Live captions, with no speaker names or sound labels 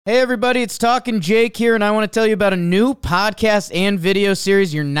Hey everybody, it's Talkin' Jake here, and I want to tell you about a new podcast and video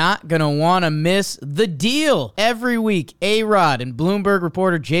series you're not going to want to miss, The Deal. Every week, A-Rod and Bloomberg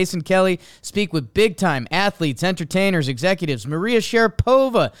reporter Jason Kelly speak with big-time athletes, entertainers, executives, Maria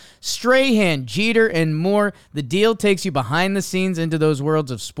Sharapova, Strahan, Jeter, and more. The Deal takes you behind the scenes into those worlds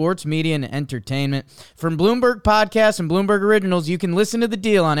of sports, media, and entertainment. From Bloomberg Podcasts and Bloomberg Originals, you can listen to The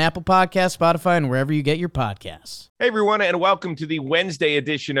Deal on Apple Podcasts, Spotify, and wherever you get your podcasts. Hey, everyone, and welcome to the Wednesday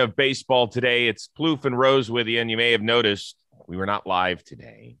edition of Baseball Today. It's Plouffe and Rose with you, and you may have noticed we were not live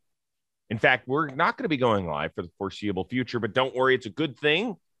today. In fact, we're not going to be going live for the foreseeable future, but don't worry, it's a good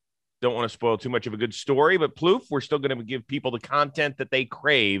thing. Don't want to spoil too much of a good story, but Plouffe, we're still going to give people the content that they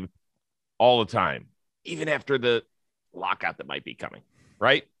crave all the time, even after the lockout that might be coming,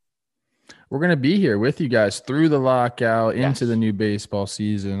 right? We're going to be here with you guys through the lockout, into the new baseball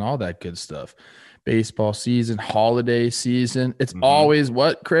season, all that good stuff. Baseball season, holiday season. It's always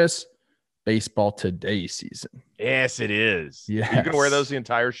what, Chris? Baseball Today season. Yes, it is. Yes. You going to wear those the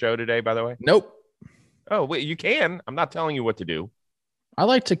entire show today, by the way? Nope. Oh, wait, you can. I'm not telling you what to do. I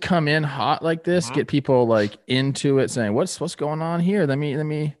like to come in hot like this, get people like into it, saying, what's going on here? Let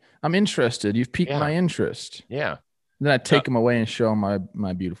me, I'm interested. You've piqued my interest. Yeah. Then I take them away and show them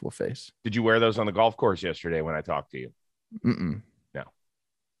my beautiful face. Did you wear those on the golf course yesterday when I talked to you? Mm-mm. No.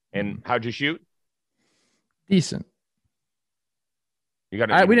 And how'd you shoot? Decent. We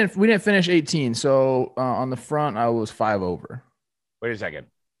didn't finish 18. So on the front, I was 5 over. Wait a second.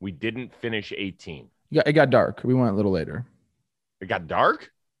 We didn't finish 18. It got dark. We went a little later. It got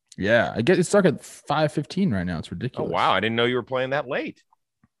dark? Yeah. I guess it's dark at 5:15 right now. It's ridiculous. Oh, wow. I didn't know you were playing that late.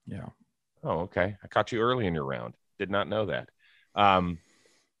 Yeah. Oh, okay. I caught you early in your round. Did not know that.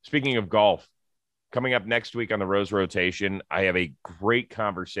 Speaking of golf, coming up next week on the Rose Rotation, I have a great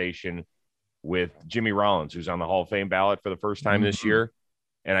conversation with Jimmy Rollins, who's on the Hall of Fame ballot for the first time this year.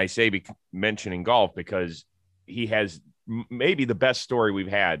 And I say mentioning golf because he has maybe the best story we've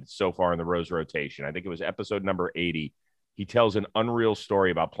had so far in the Rose Rotation. I think it was episode number 80. He tells an unreal story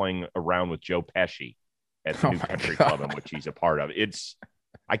about playing around with Joe Pesci at the New Country Club, in which he's a part of.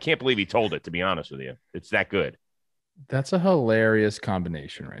 I can't believe he told it, to be honest with you. It's that good. That's a hilarious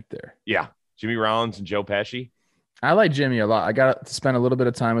combination right there. Yeah. Jimmy Rollins and Joe Pesci. I like Jimmy a lot. I got to spend a little bit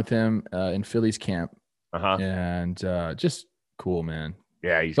of time with him in Phillies camp. And just cool, man.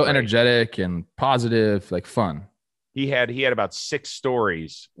 Yeah, he's so energetic and positive, like fun. He had about 6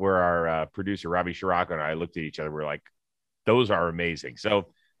 stories where our producer, Robbie Scirocco, and I looked at each other. We're like, those are amazing. So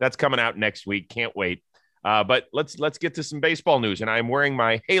that's coming out next week. Can't wait. But let's get to some baseball news. And I'm wearing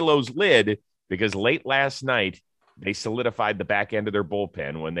my Halos lid because late last night, they solidified the back end of their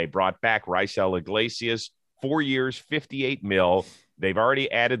bullpen when they brought back Raisel Iglesias, 4 years, $58 million. They've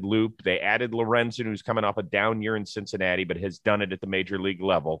already added Loop. They added Lorenzen, who's coming off a down year in Cincinnati, but has done it at the major league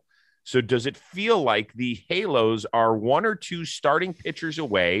level. So does it feel like the Halos are 1 or 2 starting pitchers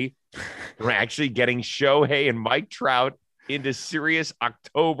away from actually getting Shohei and Mike Trout into serious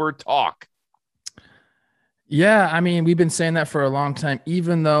October talk? Yeah, I mean, we've been saying that for a long time,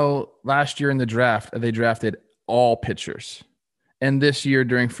 even though last year in the draft, they drafted all pitchers. And this year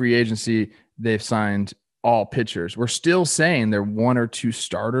during free agency, they've signed all pitchers. We're still saying they're 1 or 2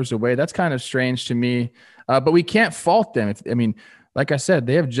 starters away. That's kind of strange to me, but we can't fault them. Like I said,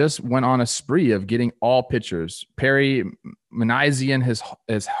 they have just went on a spree of getting all pitchers. Perry Manazian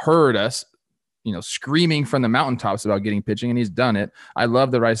has heard us, screaming from the mountaintops about getting pitching, and he's done it. I love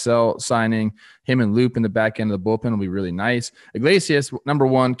the Raisel signing. Him and Loop in the back end of the bullpen will be really nice. Iglesias, number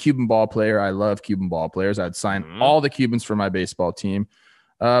 1, Cuban ball player. I love Cuban ball players. I'd sign all the Cubans for my baseball team.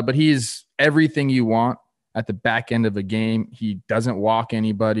 But he's everything you want at the back end of a game. He doesn't walk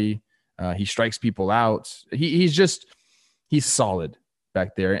anybody. He strikes people out. He's solid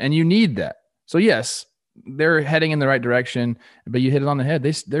back there, and you need that. So yes, they're heading in the right direction, but you hit it on the head.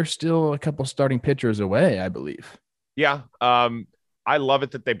 They're still a couple starting pitchers away, I believe. Yeah. I love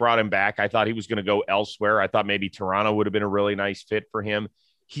it that they brought him back. I thought he was going to go elsewhere. I thought maybe Toronto would have been a really nice fit for him.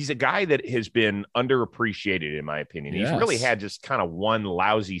 He's a guy that has been underappreciated, in my opinion. He's really had just kind of one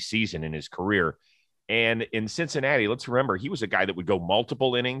lousy season in his career. And in Cincinnati, let's remember, he was a guy that would go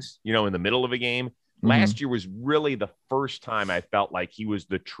multiple innings, in the middle of a game. Last year was really the first time I felt like he was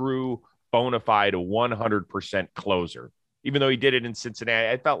the true bona fide 100% closer. Even though he did it in Cincinnati,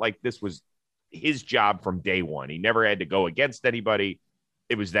 I felt like this was his job from day one. He never had to go against anybody.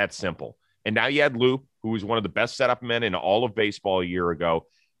 It was that simple. And now you had Loop, who was one of the best setup men in all of baseball a year ago.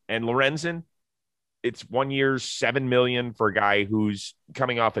 And Lorenzen, it's 1 year, $7 million for a guy who's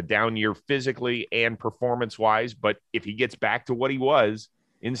coming off a down year physically and performance-wise. But if he gets back to what he was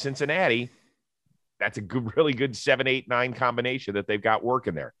in Cincinnati, that's a good, really good 7, 8, 9 combination that they've got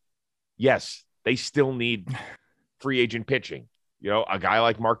working there. Yes, they still need free agent pitching. A guy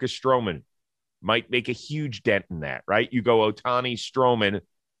like Marcus Stroman might make a huge dent in that, right? You go Ohtani, Stroman,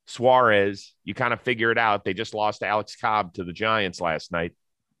 Suarez, you kind of figure it out. They just lost Alex Cobb to the Giants last night.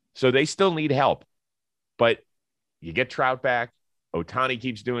 So they still need help. But you get Trout back. Ohtani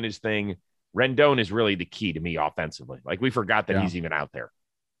keeps doing his thing. Rendon is really the key to me offensively. Like, we forgot that he's even out there.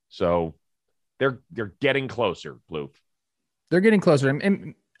 So they're getting closer, Blue. They're getting closer.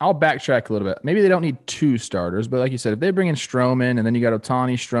 And I'll backtrack a little bit. Maybe they don't need 2 starters, but like you said, if they bring in Stroman and then you got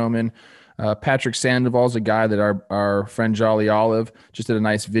Ohtani, Stroman, Patrick Sandoval's a guy that our friend Jolly Olive just did a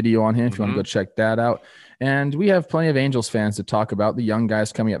nice video on him. If you want to go check that out. And we have plenty of Angels fans to talk about the young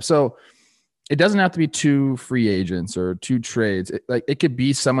guys coming up. So it doesn't have to be 2 free agents or 2 trades. It could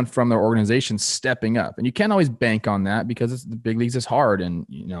be someone from their organization stepping up, and you can't always bank on that because the big leagues is hard. And,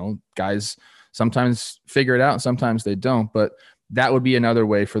 guys sometimes figure it out and sometimes they don't, but that would be another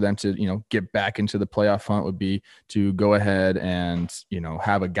way for them to, get back into the playoff hunt, would be to go ahead and,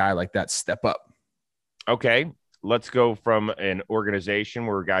 have a guy like that step up. Okay. Let's go from an organization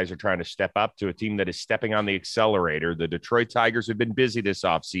where guys are trying to step up to a team that is stepping on the accelerator. The Detroit Tigers have been busy this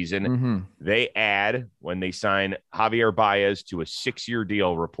offseason. They add, when they sign Javy Baez to a 6-year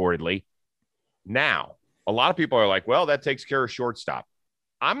deal, reportedly. Now, a lot of people are like, well, that takes care of shortstop.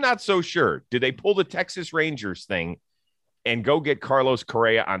 I'm not so sure. Did they pull the Texas Rangers thing and go get Carlos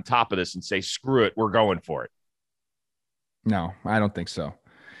Correa on top of this and say, screw it, we're going for it? No, I don't think so.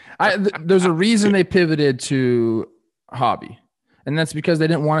 There's a reason they pivoted to Javy, and that's because they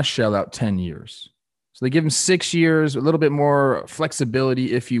didn't want to shell out 10 years. So they give him 6 years, a little bit more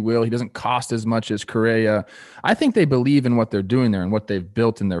flexibility, if you will. He doesn't cost as much as Correa. I think they believe in what they're doing there and what they've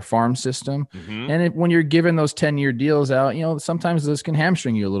built in their farm system. And when you're giving those 10-year deals out, sometimes this can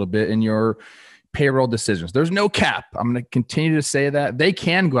hamstring you a little bit in your payroll decisions. There's no cap. I'm going to continue to say that. They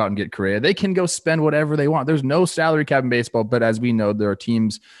can go out and get Correa. They can go spend whatever they want. There's no salary cap in baseball, but as we know, there are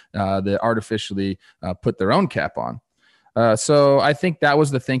teams that artificially put their own cap on. So I think that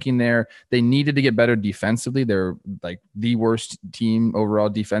was the thinking there. They needed to get better defensively. They're like the worst team overall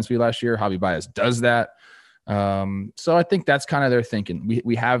defensively last year. Javy Baez does that. So I think that's kind of their thinking.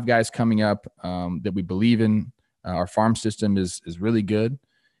 We have guys coming up that we believe in. Our farm system is really good.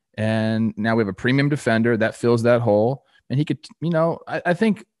 And now we have a premium defender that fills that hole. And he could, I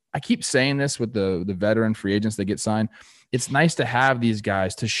think I keep saying this with the veteran free agents that get signed. It's nice to have these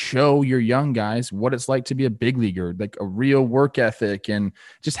guys to show your young guys what it's like to be a big leaguer, like a real work ethic and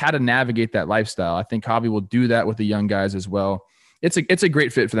just how to navigate that lifestyle. I think Javy will do that with the young guys as well. It's a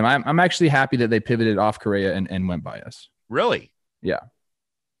great fit for them. I'm actually happy that they pivoted off Correa and went by us. Really? Yeah.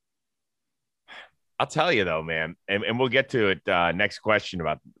 I'll tell you though, man, and we'll get to it next question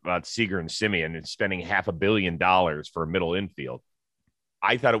about Seager and Simeon and spending $500 million for a middle infield.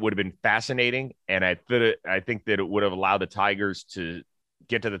 I thought it would have been fascinating, and I think that it would have allowed the Tigers to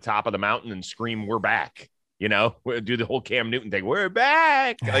get to the top of the mountain and scream, "We're back!" Do the whole Cam Newton thing. We're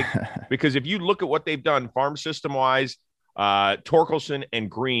back, because if you look at what they've done farm system wise, Torkelson and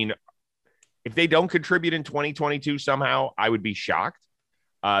Green, if they don't contribute in 2022 somehow, I would be shocked.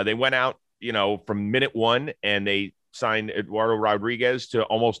 They went out, from minute one, and they signed Eduardo Rodriguez to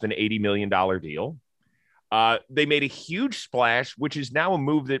almost an $80 million deal. They made a huge splash, which is now a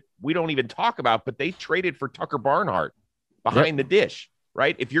move that we don't even talk about, but they traded for Tucker Barnhart behind the dish,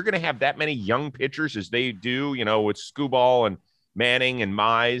 right? If you're going to have that many young pitchers as they do, with Skubal and Manning and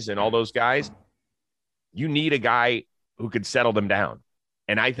Mize and all those guys, you need a guy who could settle them down.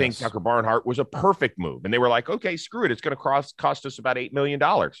 And I think Tucker Barnhart was a perfect move. And they were like, okay, screw it. It's going to cost us about $8 million.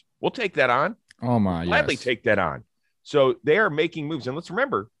 We'll take that on. Oh, my. Gladly take that on. So they are making moves. And let's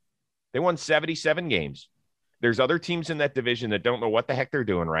remember, they won 77 games. There's other teams in that division that don't know what the heck they're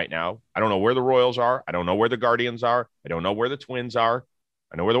doing right now. I don't know where the Royals are. I don't know where the Guardians are. I don't know where the Twins are.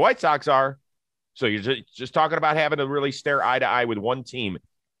 I know where the White Sox are. So you're just talking about having to really stare eye to eye with one team.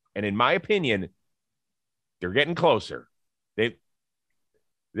 And in my opinion, they're getting closer.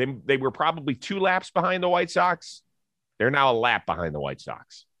 They were probably 2 laps behind the White Sox. They're now a lap behind the White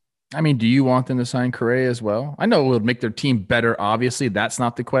Sox. I mean, do you want them to sign Correa as well? I know it would make their team better. Obviously, that's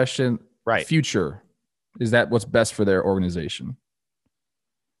not the question. Right. Future. Is that what's best for their organization?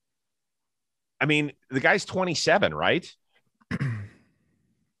 I mean, the guy's 27, right?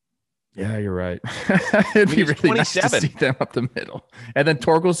 Yeah, you're right. It'd be really 27. Nice to see them up the middle. And then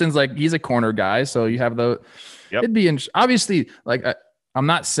Torkelson's he's a corner guy. So you have it'd be obviously I'm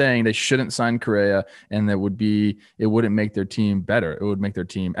not saying they shouldn't sign Correa and it wouldn't make their team better. It would make their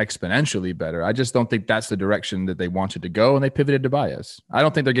team exponentially better. I just don't think that's the direction that they wanted to go. And they pivoted to Baez. I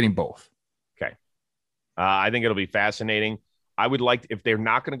don't think they're getting both. Okay. I think it'll be fascinating. I would like, if they're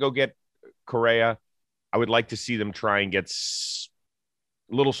not going to go get Correa, I would like to see them try and get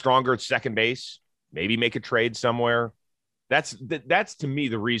a little stronger at second base, maybe make a trade somewhere. That's to me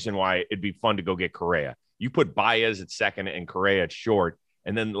the reason why it'd be fun to go get Correa. You put Baez at second and Correa at short,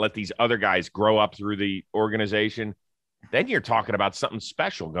 and then let these other guys grow up through the organization. Then you're talking about something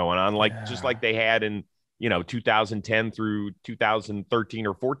special going on, just like they had in 2010 through 2013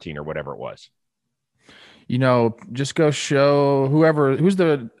 or 14 or whatever it was. Just go show who's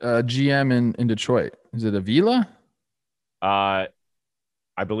the GM in Detroit. Is it Avila? I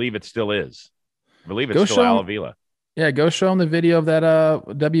believe it still is. I believe it's still Al Avila. Yeah, go show them the video of that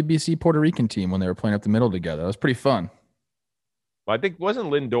WBC Puerto Rican team when they were playing up the middle together. That was pretty fun. Well, I think wasn't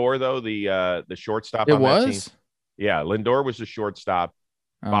Lindor though the shortstop on that team? Yeah, Lindor was the shortstop.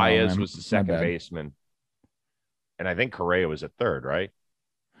 Baez was the second baseman, and I think Correa was at third, right?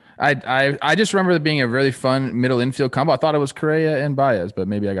 I just remember it being a really fun middle infield combo. I thought it was Correa and Baez, but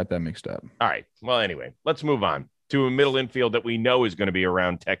maybe I got that mixed up. All right. Well, anyway, let's move on to a middle infield that we know is going to be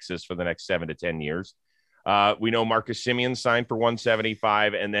around Texas for the next 7 to 10 years. We know Marcus Semien signed for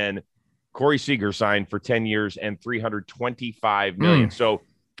 $175, and then Corey Seager signed for 10 years and $325 million. So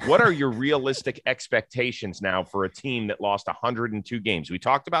what are your realistic expectations now for a team that lost 102 games? We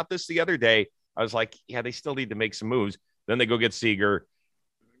talked about this the other day. I was like, yeah, they still need to make some moves. Then they go get Seager.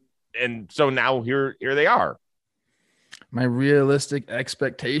 And so now here they are. My realistic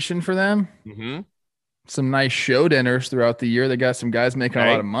expectation for them? Mm-hmm. Some nice show dinners throughout the year. They got some guys making a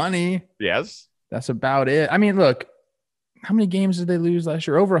lot of money. Yes. That's about it. I mean, look, how many games did they lose last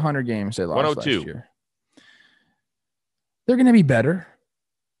year? Over 100 games they lost 102. Last year. They're going to be better.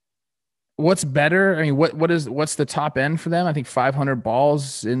 What's better? I mean, what's the top end for them? I think 500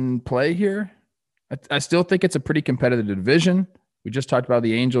 balls in play here. I still think it's a pretty competitive division. We just talked about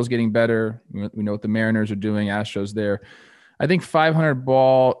the Angels getting better. We know what the Mariners are doing, Astros there. I think 500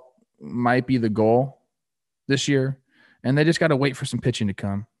 ball might be the goal this year, and they just got to wait for some pitching to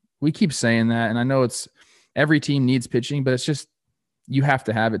come. We keep saying that, and I know it's every team needs pitching, but it's just you have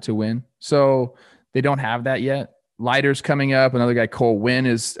to have it to win. So they don't have that yet. Leiter's coming up. Another guy, Cole Winn,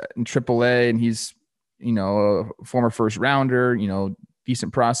 is in AAA, and he's a former first rounder.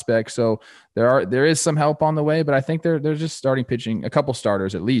 Decent prospect. So there is some help on the way, but I think they're just starting pitching, a couple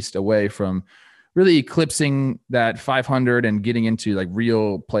starters at least, away from really eclipsing that 500 and getting into like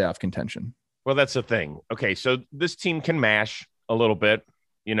real playoff contention. Well, that's the thing. Okay, so this team can mash a little bit.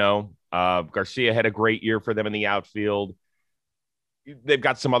 Garcia had a great year for them in the outfield. They've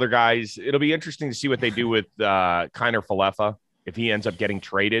got some other guys. It'll be interesting to see what they do with Kiner Falefa if he ends up getting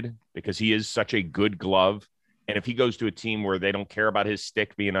traded, because he is such a good glove. And if he goes to a team where they don't care about his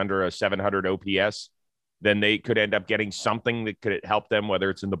stick being under a 700 OPS, then they could end up getting something that could help them, whether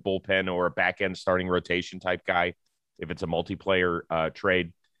it's in the bullpen or a back-end starting rotation type guy, if it's a multiplayer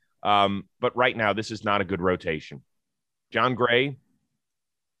trade. But right now, this is not a good rotation. John Gray,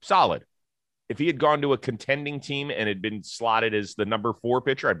 solid. If he had gone to a contending team and had been slotted as the number 4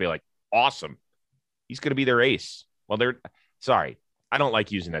 pitcher, I'd be like, awesome. He's going to be their ace. Well, sorry. I don't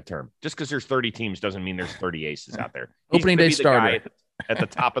like using that term. Just because there's 30 teams doesn't mean there's 30 aces out there. Opening day starter at the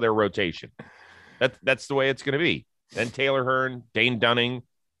top of their rotation. That's the way it's going to be. Then Taylor Hearn, Dane Dunning,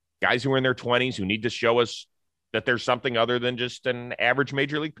 guys who are in their 20s who need to show us that there's something other than just an average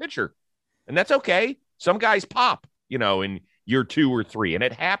major league pitcher. And that's okay. Some guys pop, in year 2 or 3, and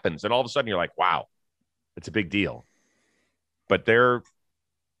it happens. And all of a sudden you're like, wow, it's a big deal. But they're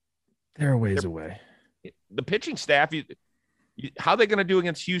a ways away. The pitching staff, how are they going to do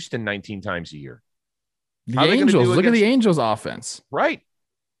against Houston 19 times a year? The Angels, look at the Angels offense. Right.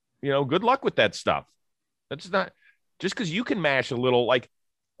 Good luck with that stuff. That's not just because you can mash a little,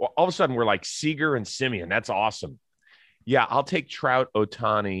 all of a sudden we're like Seager and Semien. That's awesome. Yeah, I'll take Trout,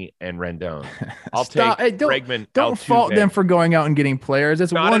 Ohtani, and Rendon. I'll take Bregman. Don't fault them for going out and getting players.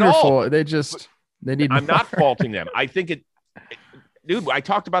 It's not wonderful. They need. I'm not faulting them. I think dude, I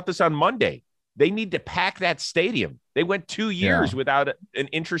talked about this on Monday. They need to pack that stadium. They went 2 years without an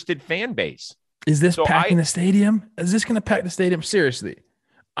interested fan base. Is this packing the stadium? Is this going to pack the stadium? Seriously.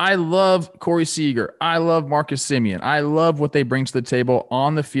 I love Corey Seager. I love Marcus Semien. I love what they bring to the table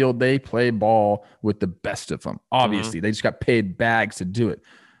on the field. They play ball with the best of them. Obviously, they just got paid bags to do it.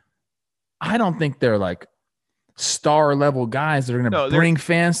 I don't think they're like star level guys that are going to bring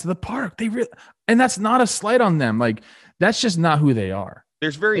fans to the park. And that's not a slight on them. Like, that's just not who they are.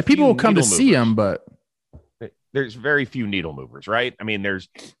 There's very people will come to see them, but there's very few needle movers, right? I mean, there's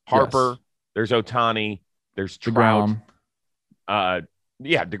Harper, there's Ohtani, there's Trout.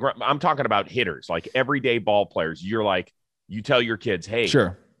 DeGrom. I'm talking about hitters, like everyday ball players. You're like, you tell your kids, hey,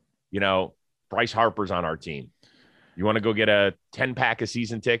 sure, Bryce Harper's on our team. You want to go get a 10-pack of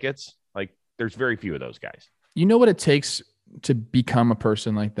season tickets? Like, there's very few of those guys. You know what it takes to become a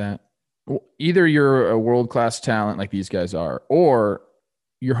person like that? Either you're a world-class talent like these guys are, or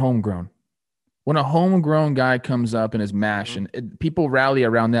you're homegrown. When a homegrown guy comes up and is mashing, people rally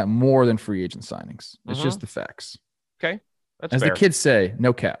around that more than free agent signings. It's just the facts. Okay. That's As fair. the kids say,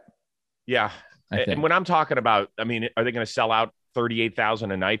 no cap. Yeah. And when I'm talking about, I mean, are they going to sell out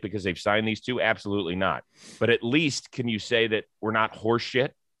 38,000 a night because they've signed these two? Absolutely not. But at least can you say that we're not horse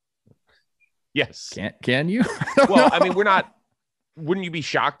shit? Yes. Can you? Well, I mean, we're not. Wouldn't you be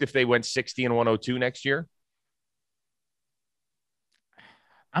shocked if they went 60-102 next year?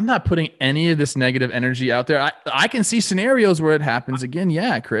 I'm not putting any of this negative energy out there. I can see scenarios where it happens again.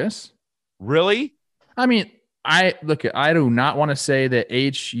 Yeah, Chris. Really? I mean, I do not want to say the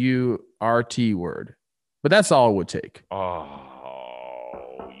HURT word, but that's all it would take.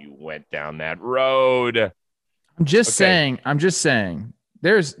 Oh, you went down that road. I'm just saying.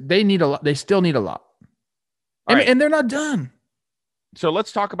 They need a lot. They still need a lot. And they're not done. So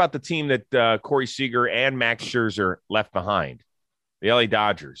let's talk about the team that Corey Seager and Max Scherzer left behind, the LA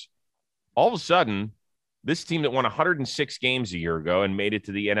Dodgers. All of a sudden, this team that won 106 games a year ago and made it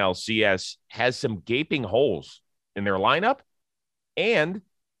to the NLCS has some gaping holes in their lineup and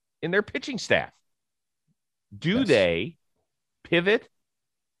in their pitching staff. Do they pivot,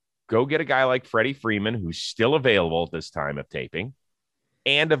 go get a guy like Freddie Freeman, who's still available at this time of taping,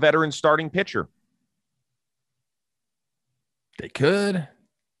 and a veteran starting pitcher? They could.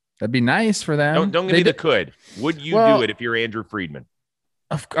 That'd be nice for them. Don't give me the could. Would you do it if you're Andrew Friedman?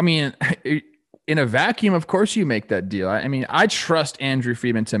 I mean, in a vacuum, of course you make that deal. I mean, I trust Andrew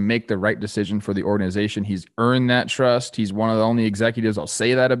Friedman to make the right decision for the organization. He's earned that trust. He's one of the only executives I'll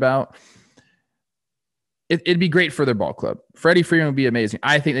say that about. It'd be great for their ball club. Freddie Freeman would be amazing.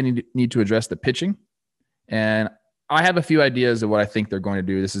 I think they need to address the pitching. And I have a few ideas of what I think they're going to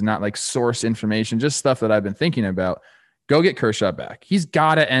do. This is not like source information, just stuff that I've been thinking about. Go get Kershaw back. He's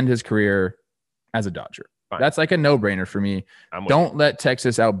got to end his career as a Dodger. Fine. That's like a no-brainer for me. Don't let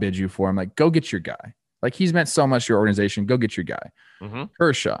Texas outbid you for him. Like, go get your guy. Like, he's meant so much to your organization. Go get your guy.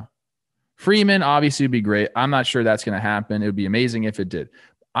 Kershaw. Freeman obviously would be great. I'm not sure that's going to happen. It would be amazing if it did.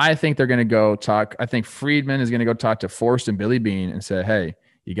 I think they're going to go talk. I think Friedman is going to go talk to Forrest and Billy Beane and say, hey,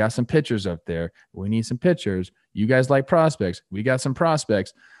 you got some pitchers up there. We need some pitchers. You guys like prospects. We got some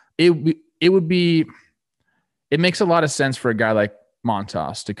prospects. It makes a lot of sense for a guy like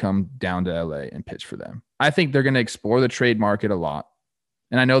Montas to come down to LA and pitch for them. I think they're going to explore the trade market a lot.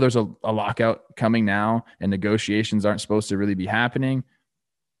 And I know there's a lockout coming now and negotiations aren't supposed to really be happening.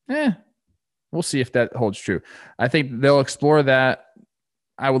 We'll see if that holds true. I think they'll explore that.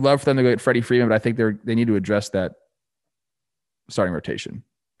 I would love for them to go get Freddie Freeman, but I think they need to address that starting rotation.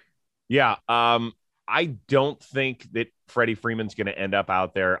 Yeah. I don't think that Freddie Freeman's going to end up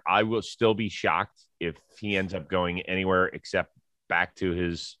out there. I will still be shocked if he ends up going anywhere except back to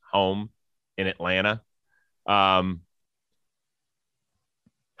his home in Atlanta.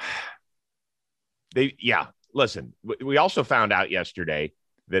 Listen, we also found out yesterday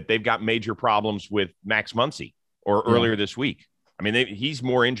that they've got major problems with Max Muncy earlier this week. I mean, he's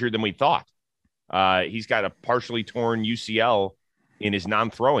more injured than we thought. He's got a partially torn UCL in his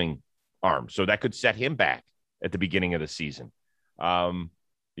non-throwing arm, so that could set him back at the beginning of the season.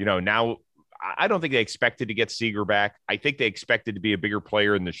 Now I don't think they expected to get Seager back. I think they expected to be a bigger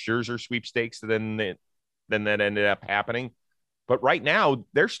player in the Scherzer sweepstakes than that ended up happening. But right now,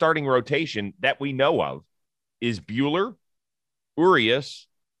 their starting rotation that we know of is Buehler, Urias,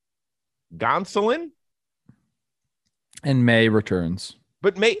 Gonsolin, and May returns.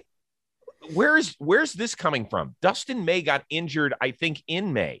 But May, where's this coming from? Dustin May got injured, I think,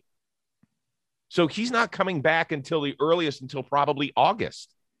 in May. So he's not coming back until the earliest, until probably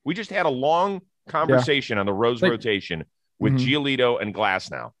August. We just had a long conversation on the Rose rotation with Giolito and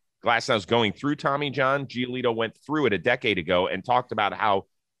Glasnow. Glasnow's going through Tommy John. Giolito went through it a decade ago and talked about how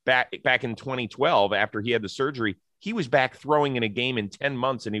back in 2012, after he had the surgery, he was back throwing in a game in 10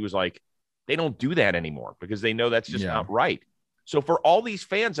 months. And he was like, they don't do that anymore because they know that's just not right. So for all these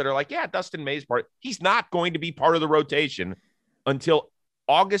fans that are like, yeah, Dustin May's part, he's not going to be part of the rotation until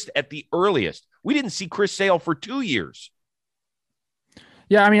August at the earliest. We didn't see Chris Sale for 2 years.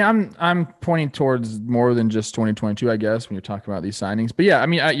 Yeah, I mean, I'm pointing towards more than just 2022, I guess, when you're talking about these signings. But yeah, I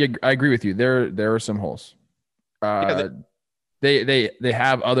mean, I agree with you. There are some holes. They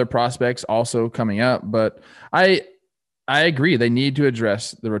have other prospects also coming up, but I agree. They need to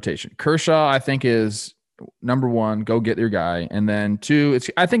address the rotation. Kershaw, I think, is number one. Go get your guy, and then two,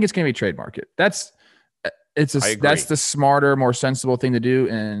 I think it's going to be trade market. That's the smarter, more sensible thing to do.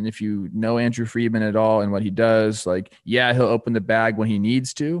 And if you know Andrew Friedman at all and what he does, like, yeah, he'll open the bag when he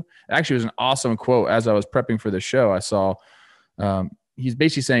needs to. Actually, it was an awesome quote as I was prepping for the show. I saw he's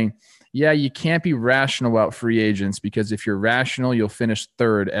basically saying, yeah, you can't be rational about free agents because if you're rational, you'll finish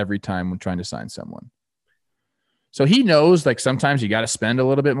third every time when trying to sign someone. So he knows, like, sometimes you got to spend a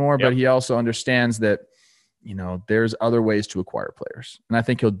little bit more, but he also understands that, you know, there's other ways to acquire players. And I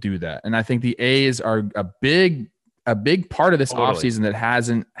think he'll do that. And I think the A's are a big part of this offseason that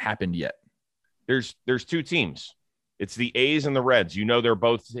hasn't happened yet. There's two teams. It's the A's and the Reds. You know, they're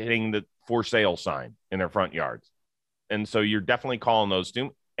both hitting the for sale sign in their front yards. And so you're definitely calling those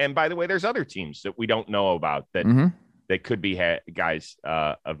two. And by the way, there's other teams that we don't know about that that could be guys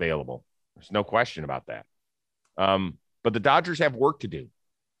available. There's no question about that. But the Dodgers have work to do.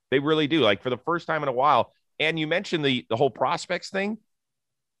 They really do. Like, for the first time in a while. And you mentioned the whole prospects thing.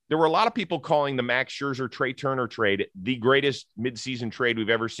 There were a lot of people calling the Max Scherzer, Trey Turner trade the greatest midseason trade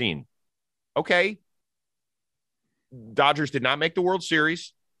we've ever seen. Okay. Dodgers did not make the World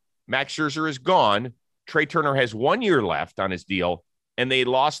Series. Max Scherzer is gone. Trey Turner has 1 year left on his deal, and they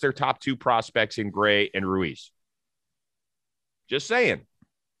lost their top two prospects in Gray and Ruiz. Just saying.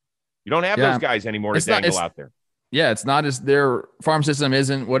 You don't have those guys anymore to dangle out there. Yeah, it's not as their farm system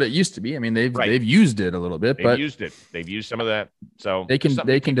isn't what it used to be. I mean, they've used it a little bit, but they've used some of that. So they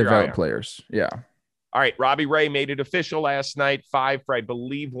can develop players. Yeah. All right. Robbie Ray made it official last night. 5 for, I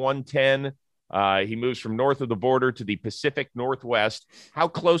believe, 110. He moves from north of the border to the Pacific Northwest. How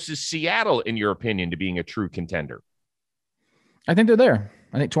close is Seattle, in your opinion, to being a true contender? I think they're there.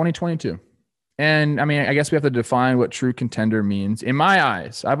 I think 2022. And I mean, I guess we have to define what true contender means. In my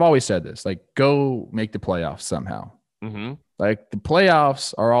eyes, I've always said this, like, go make the playoffs somehow. Mm-hmm. Like, the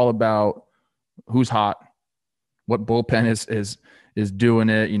playoffs are all about who's hot, what bullpen is doing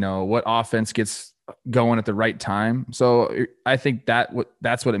it, you know, what offense gets going at the right time. So I think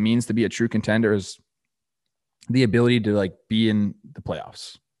that's what it means to be a true contender, is the ability to, like, be in the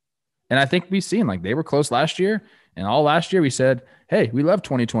playoffs. And I think we've seen, like, they were close last year, and all last year we said, hey, we love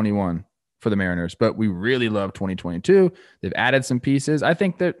 2021 for the Mariners, but we really love 2022. They've added some pieces. I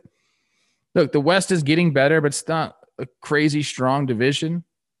think that, look, the West is getting better, but it's not a crazy strong division.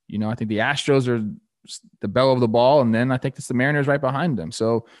 You know, I think the Astros are the belle of the ball, and then I think it's the Mariners right behind them.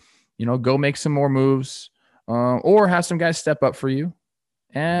 So, you know, go make some more moves, or have some guys step up for you,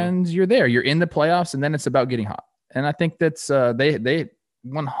 and you're there. You're in the playoffs, and then it's about getting hot. And I think that's they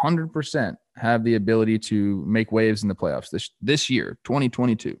 100% have the ability to make waves in the playoffs this year,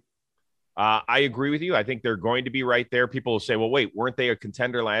 2022. I agree with you. I think they're going to be right there. People will say, well, wait, weren't they a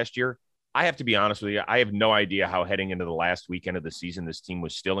contender last year? I have to be honest with you. I have no idea how heading into the last weekend of the season this team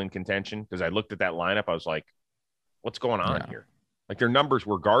was still in contention, because I looked at that lineup. I was like, what's going on here? Like, their numbers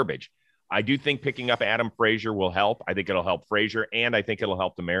were garbage. I do think picking up Adam Frazier will help. I think it'll help Frazier, and I think it'll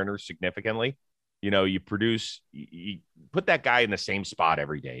help the Mariners significantly. You know, you put that guy in the same spot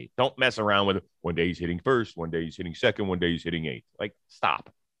every day. Don't mess around with one day he's hitting first, one day he's hitting second, one day he's hitting eighth. Like, stop.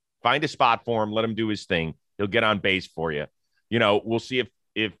 Find a spot for him. Let him do his thing. He'll get on base for you. You know, we'll see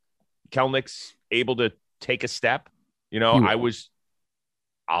if Kelnick's able to take a step. You know,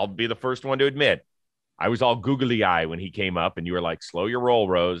 I'll be the first one to admit, I was all googly eye when he came up, and you were like, slow your roll,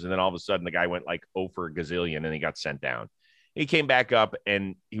 Rose. And then all of a sudden the guy went like 0 for a gazillion, and he got sent down. He came back up,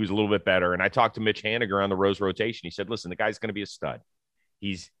 and he was a little bit better. And I talked to Mitch Haniger on the Rose rotation. He said, listen, the guy's going to be a stud.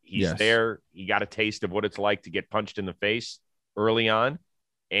 He's there. He got a taste of what it's like to get punched in the face early on,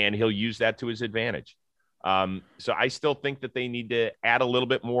 and he'll use that to his advantage. So I still think that they need to add a little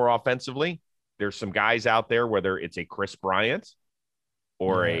bit more offensively. There's some guys out there, whether it's a Chris Bryant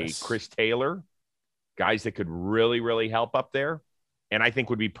or a Chris Taylor, guys that could really, really help up there, and I think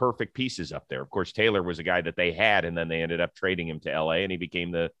would be perfect pieces up there. Of course, Taylor was a guy that they had, and then they ended up trading him to LA, and he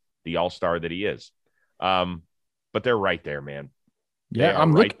became the all-star that he is. But they're right there, man. Yeah,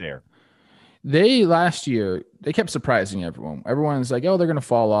 I'm right there. They last year, they kept surprising everyone. Everyone's like, oh, they're going to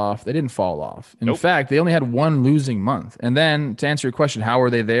fall off. They didn't fall off. In fact, they only had one losing month. And then to answer your question, how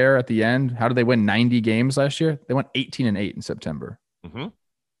were they there at the end? How did they win 90 games last year? They went 18-8 in September. Mm-hmm.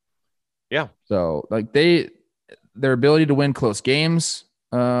 Yeah. So, like, their ability to win close games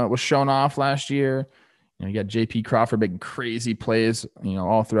was shown off last year. You know, you got J.P. Crawford making crazy plays, you know,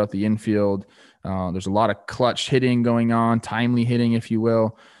 all throughout the infield. There's a lot of clutch hitting going on, timely hitting, if you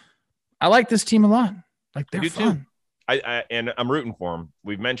will. I like this team a lot. Like, they're fun. And I'm rooting for them.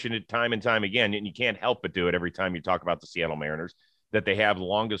 We've mentioned it time and time again, and you can't help but do it every time you talk about the Seattle Mariners, that they have the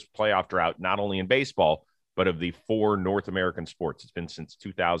longest playoff drought, not only in baseball, but of the 4 North American sports. It's been since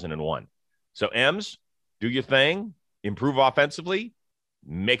 2001. So, Ems, do your thing, improve offensively,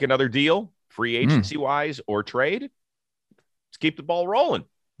 make another deal, free agency wise or trade. Let's keep the ball rolling.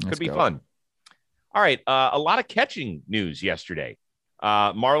 Could be fun. All right. A lot of catching news yesterday.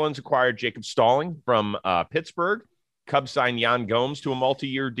 Marlins acquired Jacob Stalling from Pittsburgh. Cubs signed Yan Gomes to a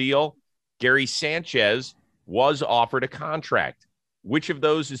multi-year deal. Gary Sanchez was offered a contract. Which of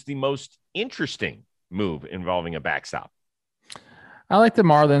those is the most interesting move involving a backstop? I like the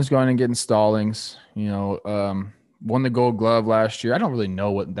Marlins going and getting Stallings. Won the Gold Glove last year. I don't really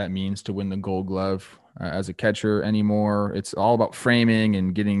know what that means to win the Gold Glove as a catcher anymore. It's all about framing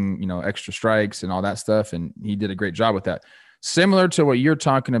and getting, extra strikes and all that stuff. And he did a great job with that. Similar to what you're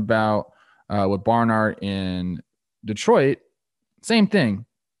talking about with Barnhart in Detroit, same thing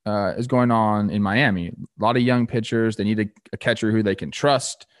is going on in Miami. A lot of young pitchers. They need a catcher who they can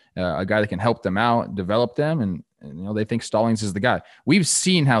trust, a guy that can help them out, develop them. And they think Stallings is the guy. We've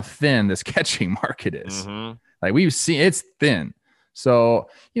seen how thin this catching market is. Mm-hmm. Like we've seen, it's thin. So,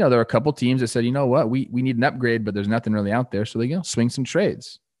 there are a couple teams that said, you know what, we need an upgrade, but there's nothing really out there. So they swing some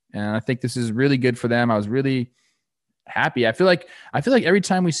trades. And I think this is really good for them. I was really happy. I feel like every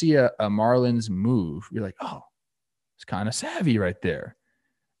time we see a Marlins move, you're like, oh, it's kind of savvy right there.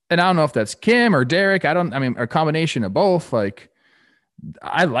 And I don't know if that's Kim or Derek. A combination of both. Like,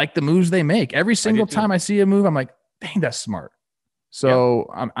 I like the moves they make. Every single time I see a move, I'm like, dang, that's smart.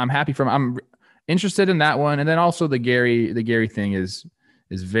 So yeah. I'm happy I'm interested in that one. And then also the Gary thing is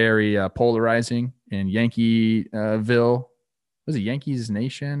very polarizing in Yankeeville. Was it Yankees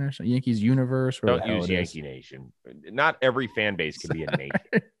Nation or something? Yankees Universe? Don't use Yankee Nation. Not every fan base can be a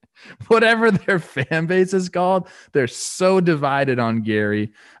nation. Whatever their fan base is called, they're so divided on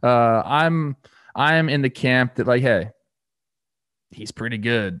Gary. I'm in the camp that like, hey, he's pretty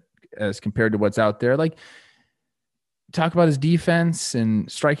good as compared to what's out there. Like, talk about his defense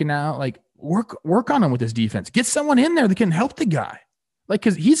and striking out. Like, work on him with his defense. Get someone in there that can help the guy. Like,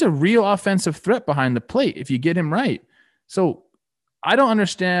 because he's a real offensive threat behind the plate if you get him right. So I don't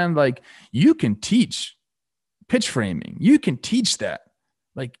understand. Like, you can teach pitch framing. You can teach that.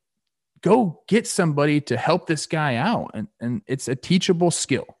 Like, go get somebody to help this guy out. And it's a teachable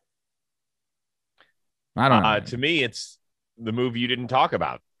skill. I don't know. To me, it's the move you didn't talk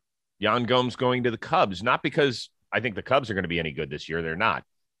about. Yan Gomes going to the Cubs, not because I think the Cubs are going to be any good this year. They're not.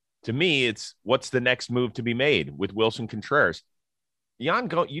 To me, it's what's the next move to be made with Wilson Contreras. You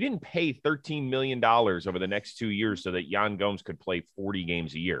didn't pay $13 million over the next 2 years so that Yan Gomes could play 40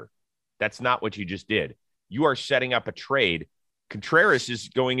 games a year. That's not what you just did. You are setting up a trade. Contreras is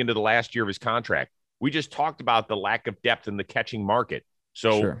going into the last year of his contract. We just talked about the lack of depth in the catching market.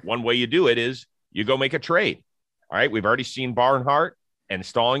 So One way you do it is you go make a trade. All right. We've already seen Barnhart and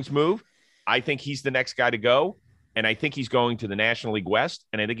Stallings move. I think he's the next guy to go. And I think he's going to the National League West.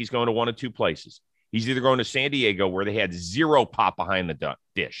 And I think he's going to one of two places. He's either going to San Diego, where they had zero pop behind the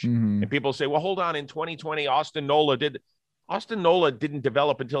dish. Mm-hmm. And people say, well, hold on. In 2020, Austin Nola didn't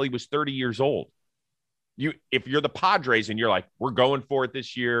develop until he was 30 years old. If you're the Padres and you're like, we're going for it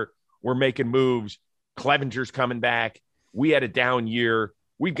this year, we're making moves, Clevenger's coming back, we had a down year,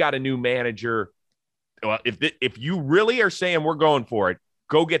 we've got a new manager. Well, if you really are saying we're going for it,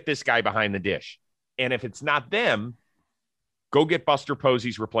 go get this guy behind the dish. And if it's not them, go get Buster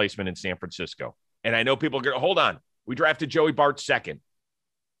Posey's replacement in San Francisco. And I know people go, hold on, we drafted Joey Bart second.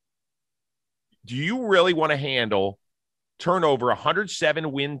 Do you really want to turn over a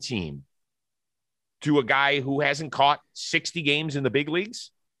 107-win team to a guy who hasn't caught 60 games in the big leagues?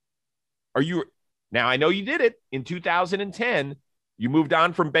 Now, I know you did it in 2010. You moved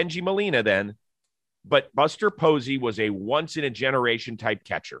on from Benji Molina then, but Buster Posey was a once-in-a-generation type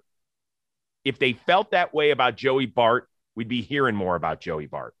catcher. If they felt that way about Joey Bart, we'd be hearing more about Joey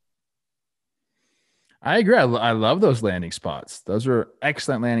Bart. I agree. I love those landing spots. Those are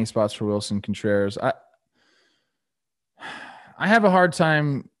excellent landing spots for Wilson Contreras. I have a hard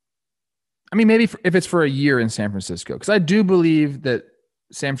time. I mean, maybe if it's for a year in San Francisco, because I do believe that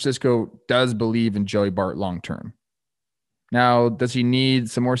San Francisco does believe in Joey Bart long-term. Now, does he need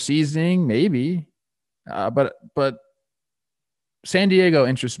some more seasoning? Maybe. But San Diego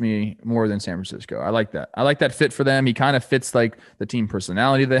interests me more than San Francisco. I like that. I like that fit for them. He kind of fits like the team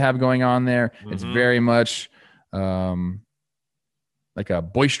personality they have going on there. Mm-hmm. It's very much like a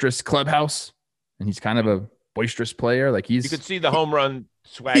boisterous clubhouse, and he's kind of a boisterous player. Like you could see the home run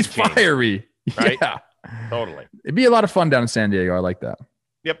swag. He's change, fiery, right? Yeah, totally. It'd be a lot of fun down in San Diego. I like that.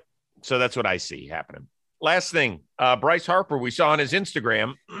 Yep. So that's what I see happening. Last thing, Bryce Harper, we saw on his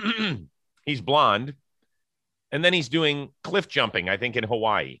Instagram, he's blonde. And then he's doing cliff jumping, I think, in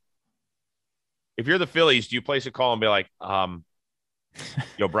Hawaii. If you're the Phillies, do you place a call and be like,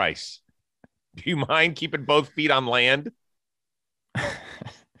 yo, Bryce, do you mind keeping both feet on land?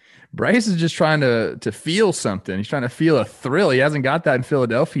 Bryce is just trying to feel something. He's trying to feel a thrill. He hasn't got that in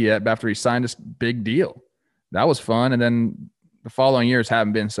Philadelphia yet after he signed this big deal. That was fun. And then the following years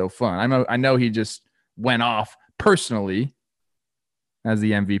haven't been so fun. I know he just went off personally as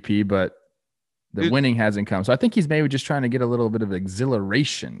the MVP, but the winning hasn't come. So I think he's maybe just trying to get a little bit of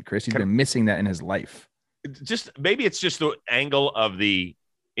exhilaration, Chris. He's been missing that in his life. Maybe it's just the angle of the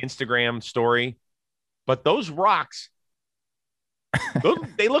Instagram story, but those rocks,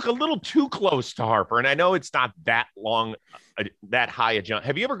 they look a little too close to Harper. And I know it's not that long, that high a jump.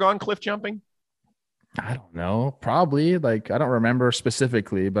 Have you ever gone cliff jumping? I don't know. Probably. Like, I don't remember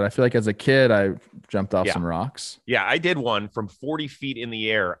specifically, but I feel like as a kid, I jumped off some rocks. Yeah, I did one from 40 feet in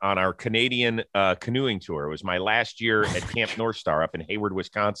the air on our Canadian canoeing tour. It was my last year at Camp North Star up in Hayward,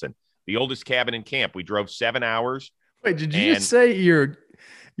 Wisconsin. The oldest cabin in camp. We drove 7 hours. Wait, did you just say your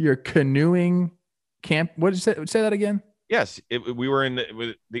canoeing camp? What did you say? Say that again? Yes. We were in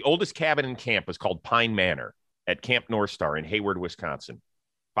the oldest cabin in camp was called Pine Manor at Camp North Star in Hayward, Wisconsin.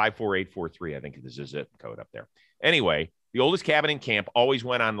 54843, I think is the zip code up there. Anyway, the oldest cabin in camp always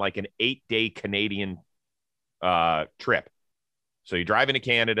went on like an 8-day Canadian trip. So you drive into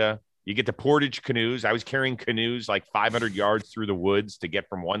Canada, you get to portage canoes. I was carrying canoes like 500 yards through the woods to get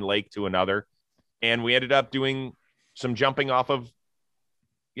from one lake to another. And we ended up doing some jumping off of,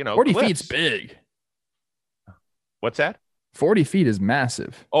 40 cliffs. feet's big. What's that? 40 feet is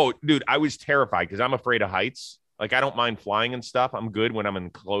massive. Oh, dude, I was terrified because I'm afraid of heights. Like, I don't mind flying and stuff. I'm good when I'm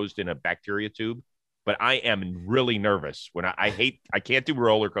enclosed in a bacteria tube, but I am really nervous when I can't do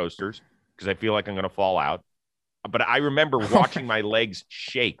roller coasters because I feel like I'm going to fall out. But I remember watching my legs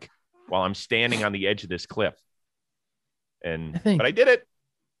shake while I'm standing on the edge of this cliff. But I did it.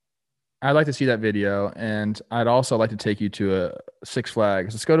 I'd like to see that video, and I'd also like to take you to a Six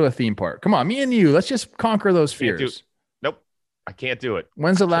Flags. Let's go to a theme park. Come on, me and you. Let's just conquer those fears. Nope, I can't do it.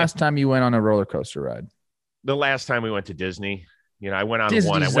 When's the last time you went on a roller coaster ride? The last time we went to Disney, I went on Disney's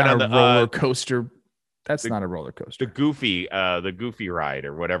one. I went on the roller coaster. That's not a roller coaster. The Goofy ride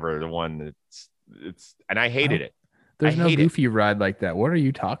or whatever. The one it's and I hated it. There's no Goofy ride like that. What are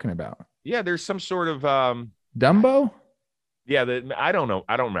you talking about? Yeah, there's some sort of Dumbo. Yeah, I don't know.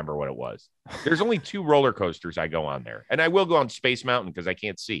 I don't remember what it was. There's only 2 roller coasters I go on there, and I will go on Space Mountain because I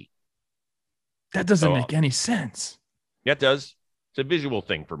can't see. That doesn't make any sense. Yeah, it does. It's a visual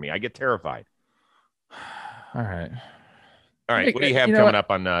thing for me. I get terrified. All right. What do you have coming up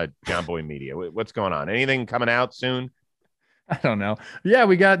on John Boy Media? What's going on? Anything coming out soon? I don't know. Yeah,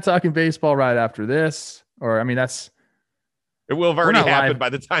 we got Talking Baseball right after this. It will have already happened by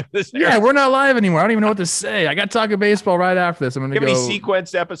the time this airs. Yeah, we're not live anymore. I don't even know what to say. I got Talking Baseball right after this. I'm going to go. Any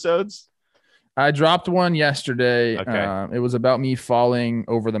sequenced episodes? I dropped one yesterday. Okay. It was about me falling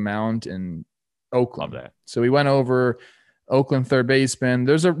over the mound in Oakland. Love that. So we went over Oakland third baseman.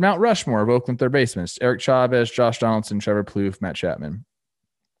 There's a Mount Rushmore of Oakland third basemen. It's Eric Chavez, Josh Donaldson, Trevor Plouffe, Matt Chapman.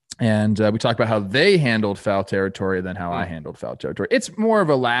 And we talked about how they handled foul territory than how I handled foul territory. It's more of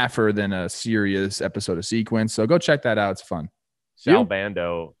a laugher than a serious episode of Sequence. So go check that out. It's fun. Sal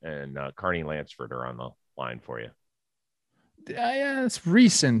Bando and Carney Lansford are on the line for you. Yeah, it's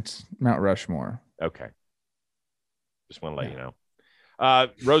recent Mount Rushmore. Okay. Just want to let you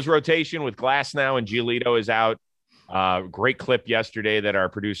know. Rose Rotation with Glass now and Giolito is out. Great clip yesterday that our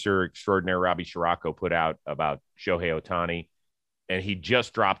producer extraordinaire Robbie Scirocco put out about Shohei Ohtani. And he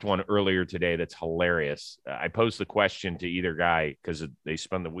just dropped one earlier today that's hilarious. I posed the question to either guy because they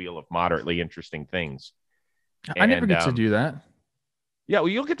spun the wheel of moderately interesting things. I never get to do that. Yeah, well,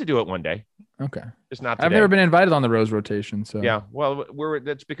 you'll get to do it one day. Okay. Just not today. I've never been invited on the Rose Rotation. So yeah, well,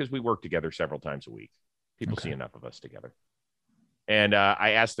 that's because we work together several times a week. People see enough of us together. And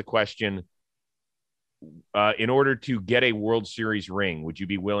I asked the question, in order to get a World Series ring, would you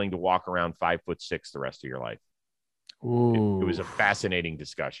be willing to walk around 5'6" the rest of your life? Ooh. It was a fascinating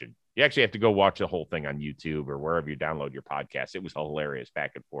discussion. You actually have to go watch the whole thing on YouTube or wherever you download your podcast. It was hilarious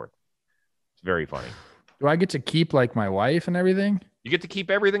back and forth. It's very funny. Do I get to keep like my wife and everything? You get to keep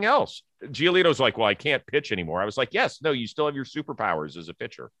everything else. Giolito's like, well, I can't pitch anymore. I was like, yes, no, you still have your superpowers as a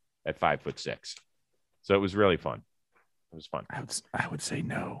pitcher at 5'6". So it was really fun. It was fun. I would say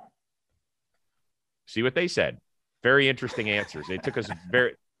no. See what they said. Very interesting answers. They took us a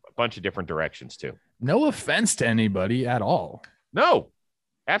bunch of different directions too. No offense to anybody at all. No,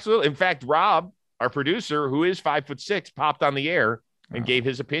 absolutely. In fact, Rob, our producer, who is 5'6", popped on the air and gave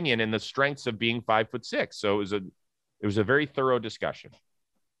his opinion and the strengths of being 5'6". So it was a very thorough discussion.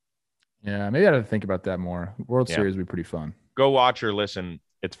 Yeah, maybe I have to think about that more. World Series would be pretty fun. Go watch or listen.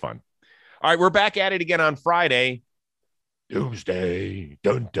 It's fun. All right, we're back at it again on Friday. Doomsday.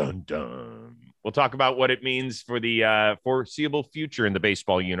 Dun, dun, dun. We'll talk about what it means for the foreseeable future in the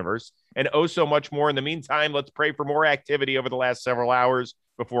baseball universe and oh so much more. In the meantime, let's pray for more activity over the last several hours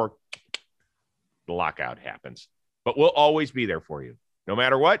before the lockout happens. But we'll always be there for you. No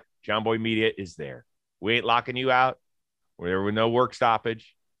matter what, John Boy Media is there. We ain't locking you out. There was no work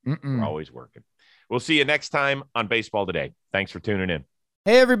stoppage. We're always working. We'll see you next time on Baseball Today. Thanks for tuning in.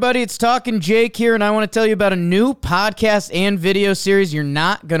 Hey everybody, it's Talking Jake here, and I want to tell you about a new podcast and video series you're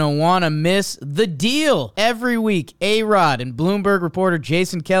not going to want to miss. The Deal. Every week, A-Rod and Bloomberg reporter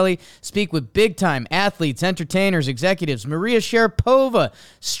Jason Kelly speak with big-time athletes, entertainers, executives, Maria Sharapova,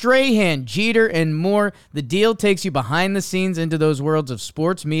 Strahan, Jeter, and more. The Deal takes you behind the scenes into those worlds of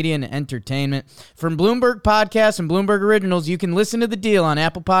sports, media, and entertainment. From Bloomberg Podcasts and Bloomberg Originals, you can listen to The Deal on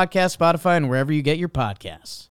Apple Podcasts, Spotify, and wherever you get your podcasts.